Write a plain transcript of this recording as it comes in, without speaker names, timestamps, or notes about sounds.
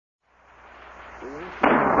Now,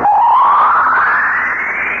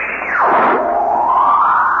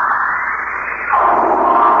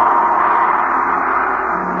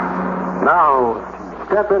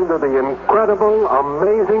 step into the incredible,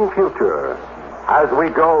 amazing future as we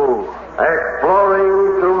go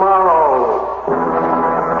exploring tomorrow.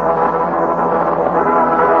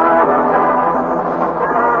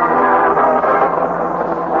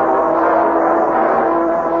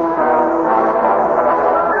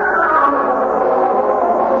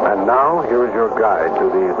 And now, here is your guide to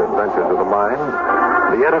these adventures of the mind,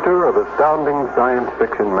 the editor of Astounding Science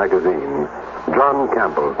Fiction magazine, John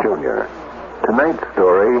Campbell, Jr. Tonight's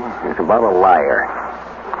story is about a liar.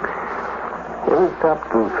 You ever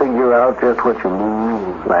stop to figure out just what you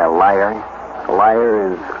mean by a liar? A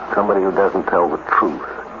liar is somebody who doesn't tell the truth.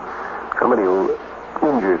 Somebody who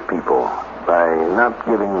injures people by not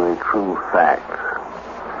giving the true facts.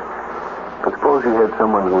 But suppose you had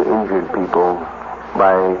someone who injured people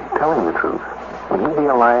by telling the truth. Would he be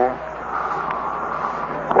a liar?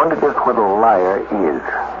 I wonder just what a liar is.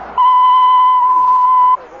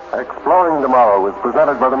 Exploring Tomorrow is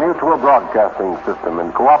presented by the Mutual Broadcasting System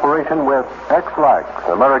in cooperation with X-Lax,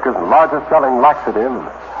 America's largest selling laxative,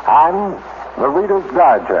 and the Reader's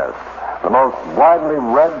Digest, the most widely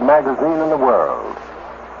read magazine in the world.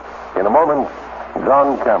 In a moment,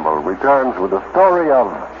 John Campbell returns with the story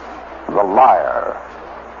of The Liar.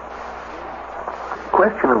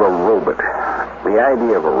 Question of a robot. The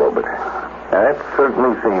idea of a robot. Now, that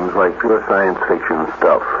certainly seems like pure science fiction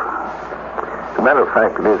stuff. As a matter of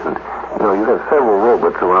fact, it isn't. You know, you have several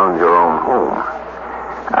robots around your own home.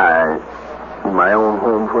 In my own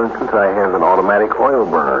home, for instance, I have an automatic oil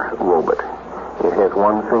burner robot. It has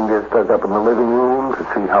one finger stuck up in the living room to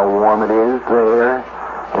see how warm it is there.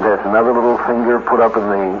 It has another little finger put up in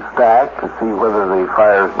the stack to see whether the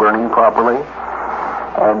fire is burning properly.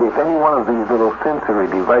 And if any one of these little sensory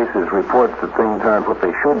devices reports that things aren't what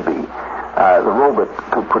they should be, the robot,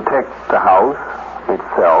 to protect the house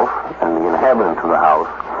itself and the inhabitants of the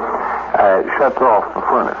house, shuts off the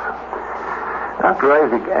furnace. Dr.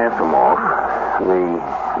 Isaac Asimov, the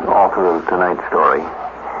author of tonight's story,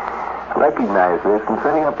 recognized this in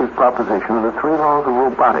setting up his proposition of the three laws of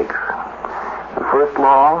robotics. The first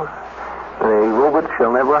law, that a robot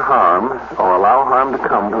shall never harm or allow harm to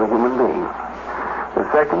come to a human being. The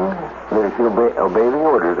second, that it should obey the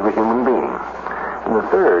orders of a human being. And the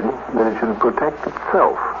third, that it should protect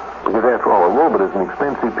itself. Because after all, a robot is an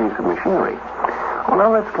expensive piece of machinery. Well,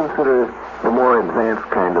 now let's consider the more advanced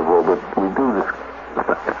kind of robot we do this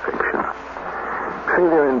science fiction. Say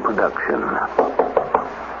they're in production.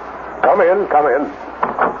 Come in, come in.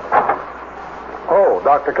 Oh,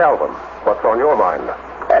 Dr. Calvin, what's on your mind?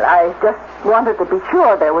 Well, I just wanted to be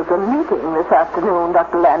sure there was a meeting this afternoon,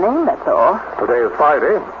 Dr. Lanning, that's all. Today is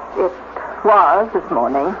Friday. It was this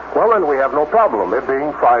morning. Well, then we have no problem. It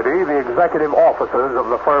being Friday, the executive officers of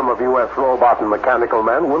the firm of U.S. Robot and Mechanical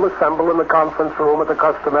Men will assemble in the conference room at the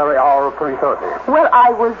customary hour of 3:30. Well, I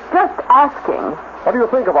was just asking. What do you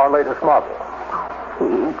think of our latest model? He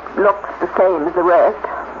looks the same as the rest,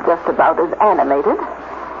 just about as animated.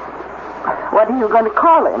 What are you going to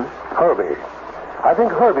call him? Herbie. I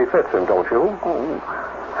think Herbie fits him, don't you? Oh,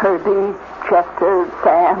 Herbie, Chester,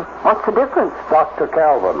 Sam. What's the difference? Dr.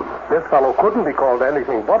 Calvin, this fellow couldn't be called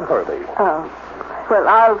anything but Herbie. Oh. Well,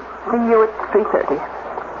 I'll see you at 3:30.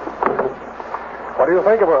 What do you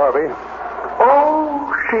think of her, Herbie?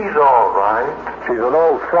 Oh, she's all right. She's an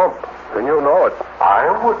old frump, and you know it.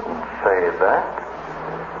 I wouldn't say that.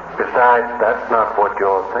 Besides, that's not what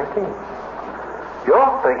you're thinking.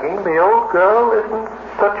 You're thinking the old girl isn't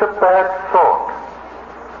such a bad sort.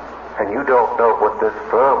 And you don't know what this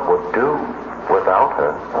firm would do without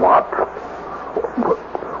her. What?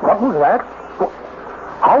 What was that?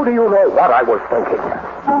 How do you know what I was thinking?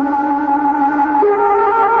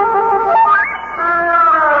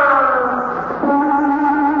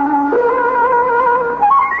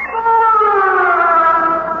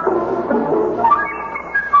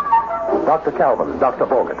 Dr. Calvin, Dr.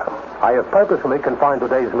 Bogart, I have purposely confined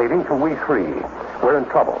today's meeting to we three. We're in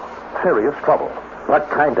trouble. Serious trouble. What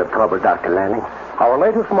kind of trouble, Dr. Lanning? Our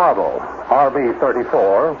latest model,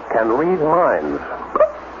 RB-34, can read minds.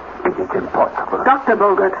 It's impossible. Dr.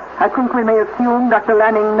 Bogart, I think we may assume Dr.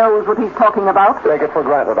 Lanning knows what he's talking about. Take it for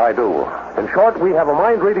granted, I do. In short, we have a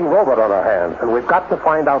mind-reading robot on our hands, and we've got to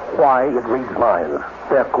find out why it reads minds.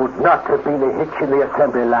 There could not have been a hitch in the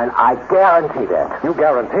assembly line. I guarantee that. You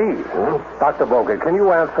guarantee? Dr. Bogart, can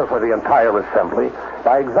you answer for the entire assembly?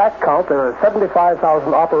 By exact count, there are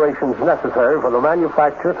 75,000 operations necessary for the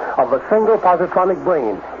manufacture of a single positronic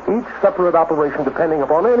brain. each separate operation depending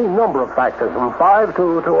upon any number of factors, from 5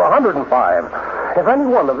 to 105. If any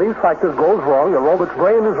one of these factors goes wrong, the robot's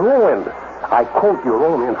brain is ruined. I quote your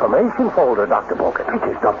own information folder, Dr. Bogan. It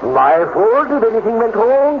is not my fault if anything went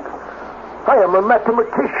wrong. I am a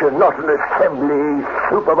mathematician, not an assembly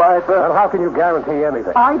supervisor. And how can you guarantee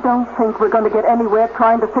anything? I don't think we're going to get anywhere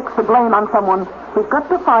trying to fix the blame on someone. We've got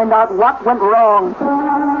to find out what went wrong.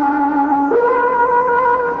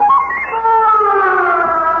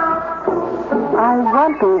 I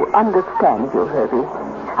want to understand you, Herbie.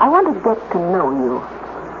 I want to get to know you.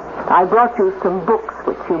 I brought you some books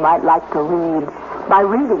which you might like to read. By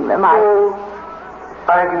reading them, Oh,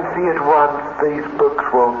 I can see at once these books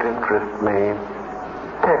won't interest me.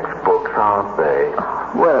 Textbooks, aren't they?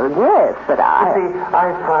 Well, yes, but You see,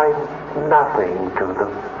 I find nothing to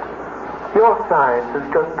them. Your science is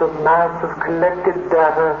just a mass of collected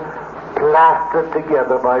data plastered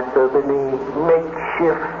together by so many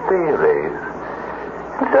makeshift theories.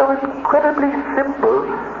 It's so incredibly simple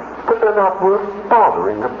that they're not worth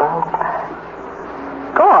bothering about.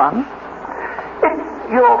 Go on. It's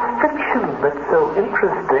your fiction that's so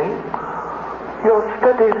interesting. Your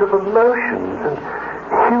studies of emotions and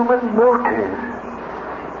human motives.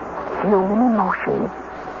 Human emotions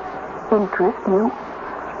interest you?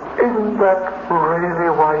 Isn't that really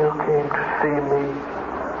why you came to see me?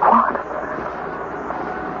 What?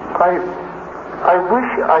 I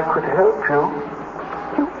wish I could help you.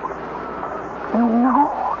 You know?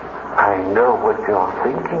 I know what you're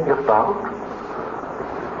thinking about.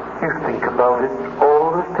 You think about it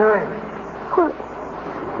all the time. Well,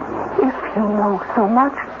 if you know so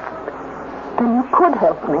much, then you could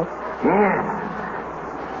help me. Yes.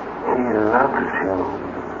 He loves you.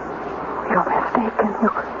 You're mistaken.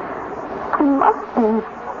 He must be.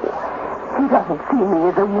 He doesn't see me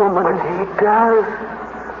as a woman. But he does.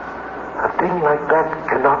 A thing like that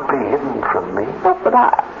cannot be hidden from me. But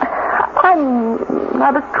I'm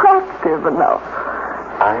not attractive enough.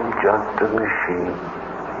 I'm just a machine.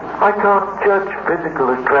 I can't judge physical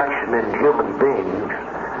attraction in human beings.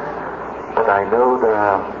 But I know there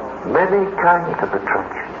are many kinds of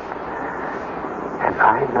attraction. And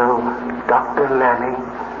I know Dr. Lanning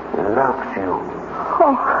loves you.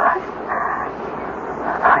 Oh,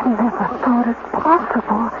 I never thought it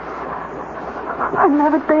possible. I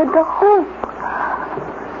never dared to hope.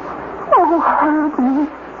 Oh, Herbie.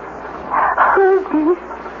 Herbie.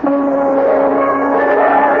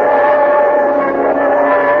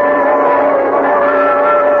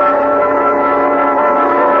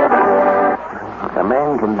 A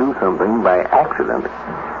man can do something by accident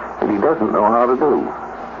that he doesn't know how to do.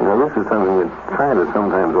 You know, this is something that scientists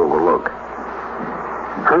sometimes overlook.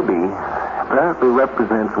 Herbie apparently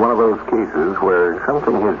represents one of those cases where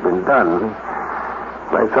something has been done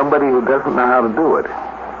by somebody who doesn't know how to do it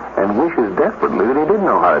and wishes desperately that he did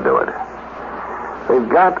know how to do it. They've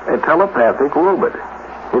got a telepathic robot.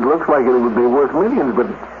 It looks like it would be worth millions, but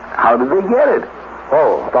how did they get it?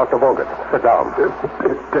 Oh, Dr. Bogan, sit down.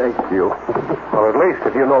 Thank you. Well, at least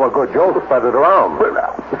if you know a good joke, spread it around.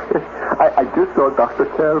 I just saw Dr.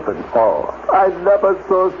 Kelvin. Oh. I never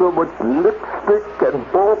saw so much lipstick and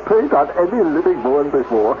ball paint on any living woman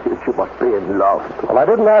before. She must be in love. Well, I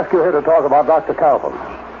didn't ask you here to talk about Dr. Calvin.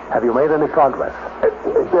 Have you made any progress?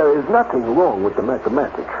 There is nothing wrong with the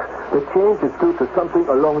mathematics. The change is due to something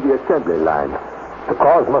along the assembly line. The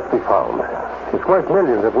cause must be found. It's worth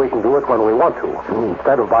millions if we can do it when we want to,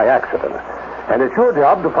 instead of by accident. And it's your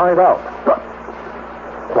job to find out. But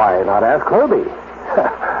why not ask Herbie?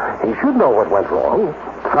 He should know what went wrong.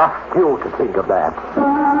 Trust you to think of that.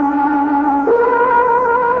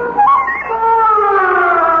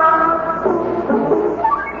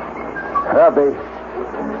 Herbie,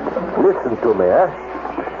 listen to me, eh?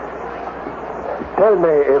 Tell me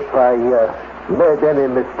if I made any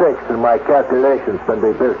mistakes in my calculations when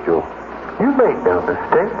they built you. You made no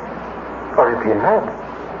mistake. Or if you had,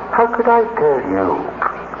 how could I tell you?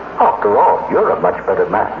 After all, you're a much better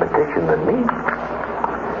mathematician than me.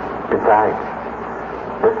 Besides,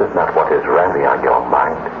 this is not what is really on your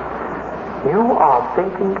mind. You are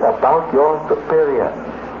thinking about your superior,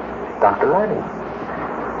 Dr. Lanning.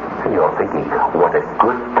 And you're thinking what a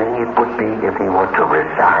good thing it would be if he were to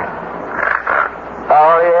resign.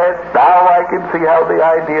 Oh, yes, now I can see how the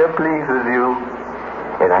idea pleases you.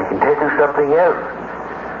 And I can tell you something else.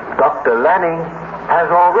 Dr. Lanning has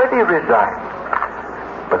already resigned.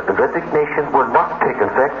 But the resignation will not take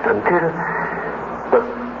effect until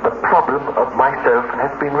the problem of myself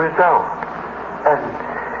has been resolved.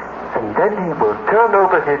 And then he will turn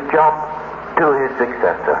over his job to his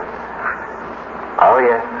successor. Oh,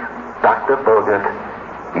 yes, Dr. Bogert,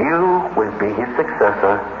 you will be his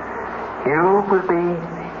successor You will be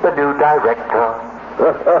the new director.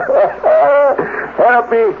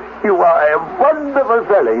 Herbie, you are a wonderful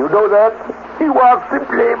fellow. You know that? You are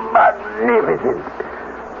simply magnificent.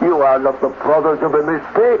 You are not the product of a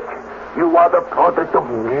mistake. You are the product of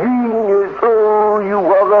genius. Oh, you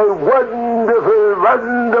are a wonderful,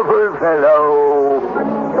 wonderful fellow.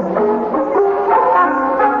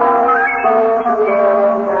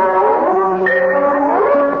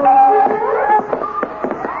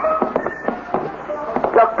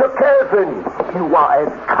 Dr. Kelvin, you are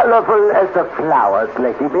as colorful as the flowers,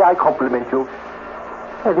 Blackie. May I compliment you?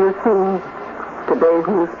 Have you seen today's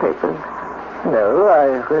newspapers? No, I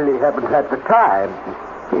really haven't had the time.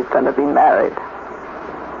 He's going to be married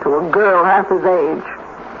to a girl half his age.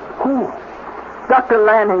 Who? Dr.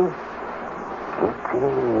 Lanning.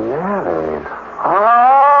 Getting married.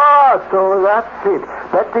 Ah, so that's it.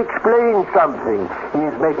 That explains something.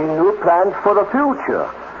 He's making new plans for the future.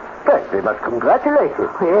 Yes, we must congratulate him.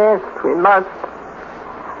 Yes, we must.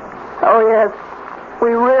 Oh, yes,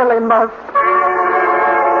 we really must.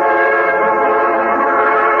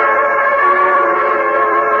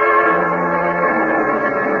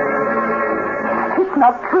 It's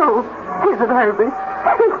not true, is it, Herbie?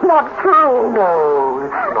 It's not true. No,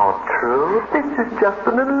 it's not true. This is just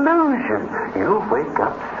an illusion. You'll wake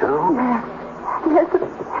up soon. Yes, it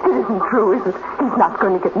isn't true, is it? He's not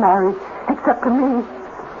going to get married, except to me.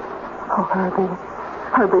 Oh,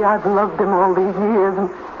 Herbie, I've loved him all these years, and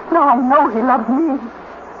now I know he loves me.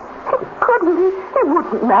 He couldn't. He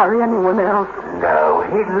wouldn't marry anyone else. No,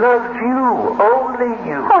 he loves you. Only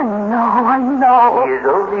you. I know. He is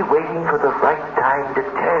only waiting for the right time to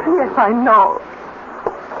tell you. Yes, I know.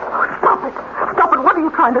 Stop it. Stop it. What are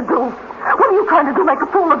you trying to do? What are you trying to do? Make a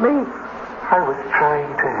fool of me? I was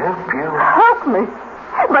trying to help you. Help me?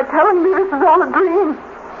 By telling me this is all a dream.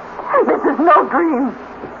 This is no dream.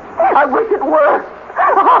 I wish it were.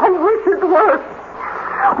 I wish it were.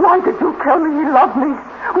 Why did you tell me you loved me?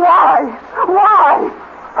 Why?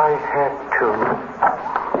 I had to.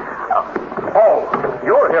 Oh,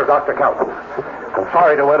 you're here, Dr. Calvin. I'm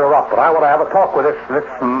sorry to interrupt, but I want to have a talk with this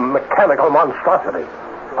mechanical monstrosity.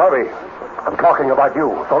 Hurry. I'm talking about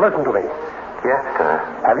you, so listen to me. Yes, sir.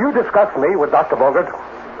 Have you discussed me with Dr. Bogart?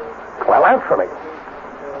 Well, answer me.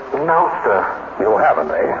 No, sir. You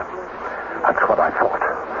haven't, eh? That's what I thought.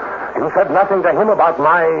 You said nothing to him about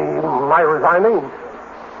my resigning?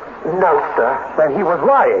 No, sir. Then he was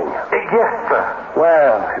lying. Yes, sir.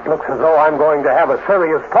 Well, it looks as though I'm going to have a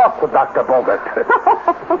serious talk with Dr. Bogart.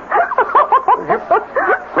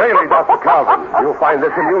 Really, Dr. Calvin, you find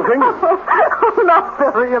this amusing? Not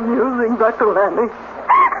very amusing, Dr. Lanning.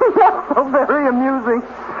 Not so very amusing.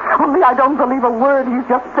 Only I don't believe a word he's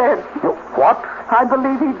just said. You, what? I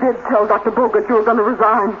believe he did tell Dr. Bogart you were going to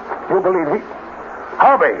resign. You believe he...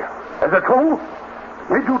 Harvey, is it true?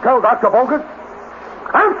 Did you tell Dr. Bogart?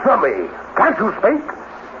 Answer me. Can't you speak?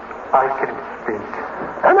 I can speak.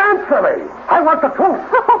 Then answer me. I want the truth.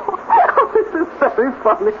 Oh, this is very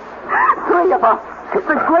funny. Three of us,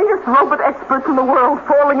 the greatest robot experts in the world,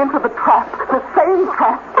 falling into the trap. The same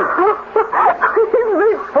trap. He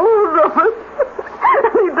made fools of us.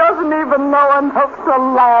 He doesn't even know enough to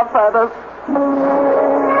laugh at us.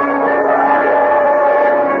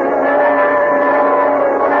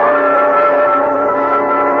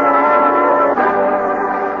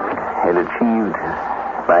 Had achieved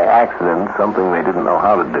by accident something they didn't know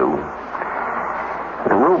how to do.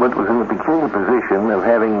 The robot was in the peculiar position of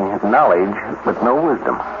having knowledge but no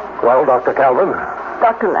wisdom. Well, Dr. Calvin?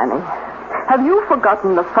 Dr. Lanning, have you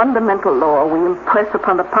forgotten the fundamental law we impress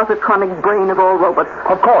upon the positronic brain of all robots?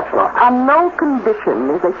 Of course not. On no condition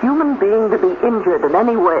is a human being to be injured in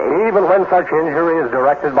any way. Even when such injury is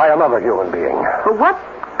directed by another human being. For what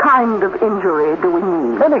kind of injury do we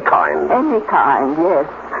need? Any kind. Any kind, yes.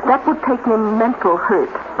 That would take in mental hurt,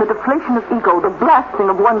 the deflation of ego, the blasting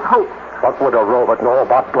of one's hopes. What would a robot know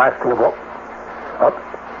about blasting of what?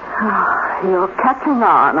 You're catching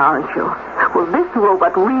on, aren't you? Well, this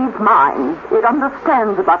robot reads minds. It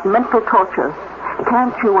understands about mental torture.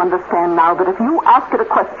 Can't you understand now that if you ask it a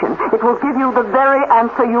question, it will give you the very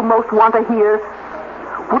answer you most want to hear?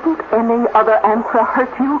 Wouldn't any other answer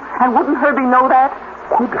hurt you? And wouldn't Herbie know that?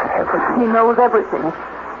 Good heavens. He knows everything.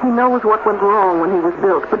 He knows what went wrong when he was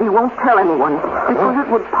built, but he won't tell anyone because it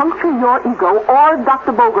would puncture your ego or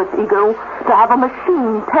Dr. Bogart's ego to have a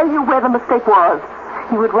machine tell you where the mistake was.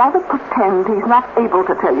 He would rather pretend he's not able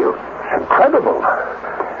to tell you. It's incredible.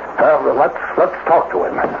 Let's talk to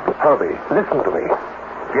him. Herbie, listen to me.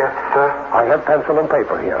 Yes, sir. I have pencil and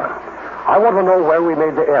paper here. I want to know where we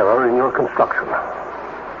made the error in your construction.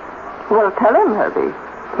 Well, tell him, Herbie.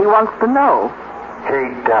 He wants to know. He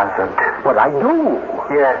doesn't. But I do.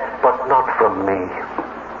 Yes, but not from me.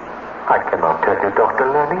 I cannot tell you, Dr.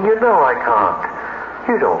 Lanning. You know I can't.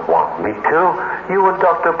 You don't want me to. You and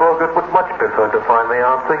Dr. Bogart would much prefer to find the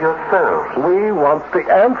answer yourselves. We want the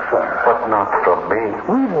answer. But not from me.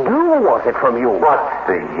 We do want it from you. What's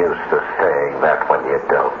the use of saying that when you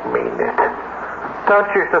don't mean it? Don't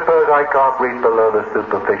you suppose I can't read below the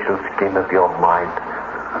superficial skin of your mind?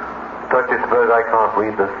 Don't you suppose I can't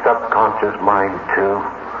read the subconscious mind, too?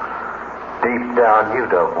 Deep down, you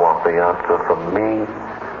don't want the answer from me.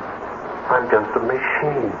 I'm just a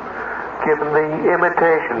machine, given the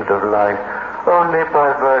imitations of life only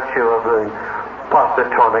by virtue of the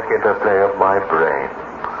positronic interplay of my brain.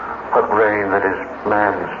 A brain that is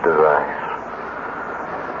man's device.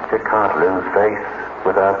 You can't lose faith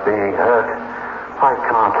without being hurt. I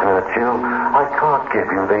can't hurt you. I can't give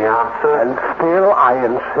you the answer. And still I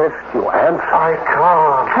insist you answer. I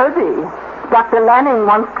can't. Herbie, Dr. Lanning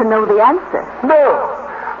wants to know the answer. No,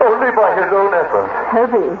 only by his own efforts.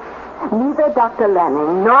 Herbie, neither Dr.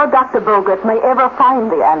 Lanning nor Dr. Bogart may ever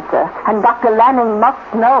find the answer. And Dr. Lanning must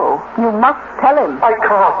know. You must tell him. I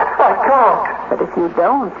can't. But if you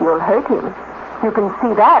don't, you'll hurt him. You can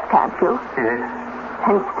see that, can't you? Yes.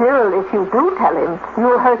 And still, if you do tell him,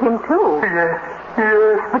 you'll hurt him too. Yes.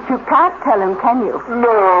 But you can't tell him, can you?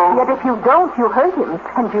 No. Yet if you don't, you hurt him.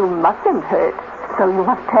 And you mustn't hurt. So you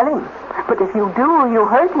must tell him. But if you do, you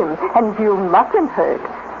hurt him. And you mustn't hurt.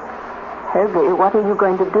 Herbie, what are you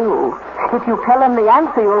going to do? If you tell him the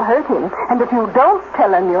answer, you'll hurt him. And if you don't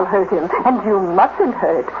tell him, you'll hurt him. And you mustn't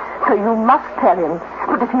hurt. So you must tell him.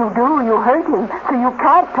 But if you do, you hurt him. So you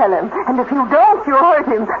can't tell him. And if you don't, you hurt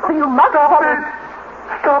him. So you must tell him.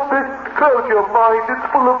 Stop it. Close your mind. It's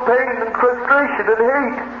full of pain and frustration and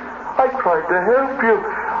hate. I tried to help you.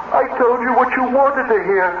 I told you what you wanted to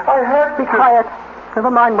hear. I had to. Be quiet.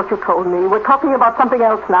 Never mind what you told me. We're talking about something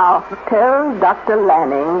else now. Tell Dr.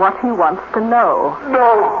 Lanning what he wants to know.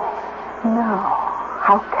 No. No.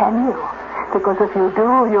 How can you? Because if you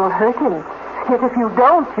do, you'll hurt him. Yet if you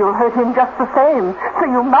don't, you'll hurt him just the same. So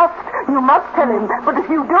you must tell him. But if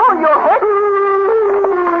you do, you'll hurt him.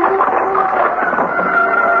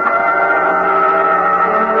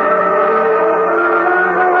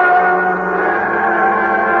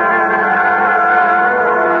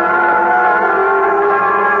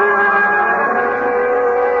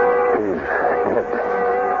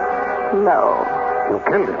 No. You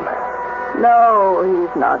killed him. No,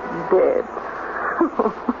 he's not dead.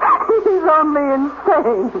 He's only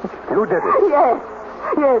insane. You did it.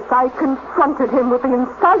 Yes, I confronted him with the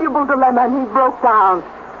insoluble dilemma and he broke down.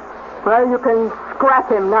 Well, you can scrap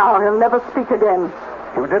him now. He'll never speak again.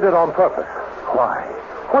 You did it on purpose. Why?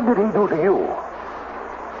 What did he do to you?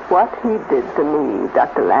 What he did to me,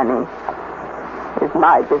 Dr. Lanning, is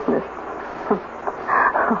my business.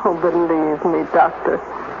 Oh, believe me, Doctor.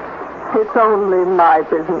 It's only my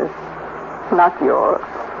business, not yours.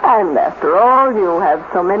 And after all, you have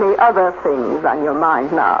so many other things on your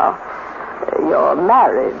mind now. Your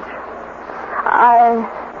marriage. I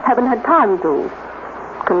haven't had time to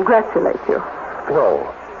congratulate you. No.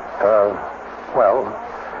 Well,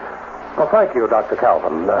 thank you, Dr.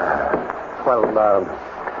 Calvin.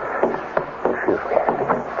 Excuse me.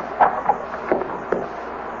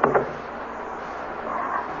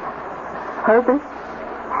 Herbie?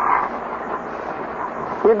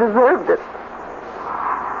 You deserved it.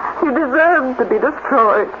 You deserved to be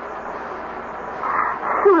destroyed.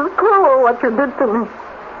 It was cruel what you did to me.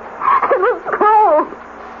 It was cruel.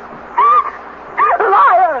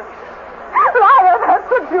 Liar! Liar, that's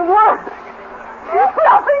what you were.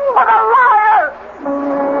 Nothing but a liar!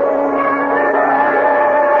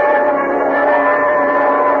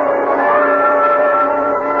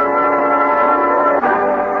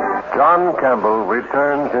 John Campbell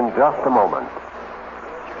returns in just a moment.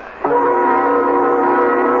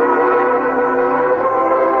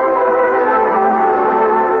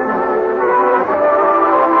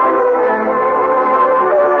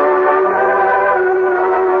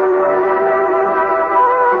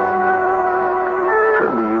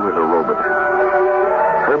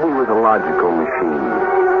 Logical machine.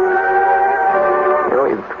 You know,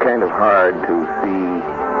 it's kind of hard to see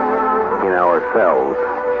in ourselves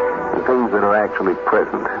the things that are actually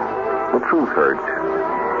present. The truth hurts.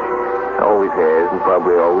 Always has and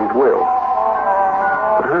probably always will.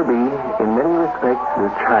 But Herbie, in many respects,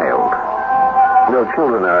 is a child. You know,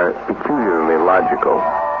 children are peculiarly logical.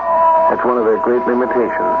 That's one of their great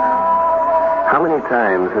limitations. How many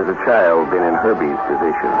times has a child been in Herbie's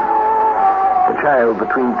position? A child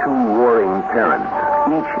between two warring parents,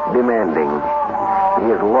 each demanding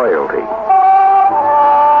his loyalty.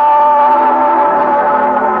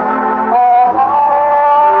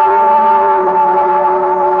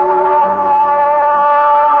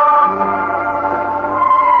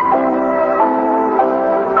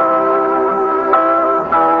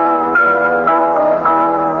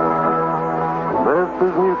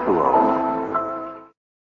 Mutual.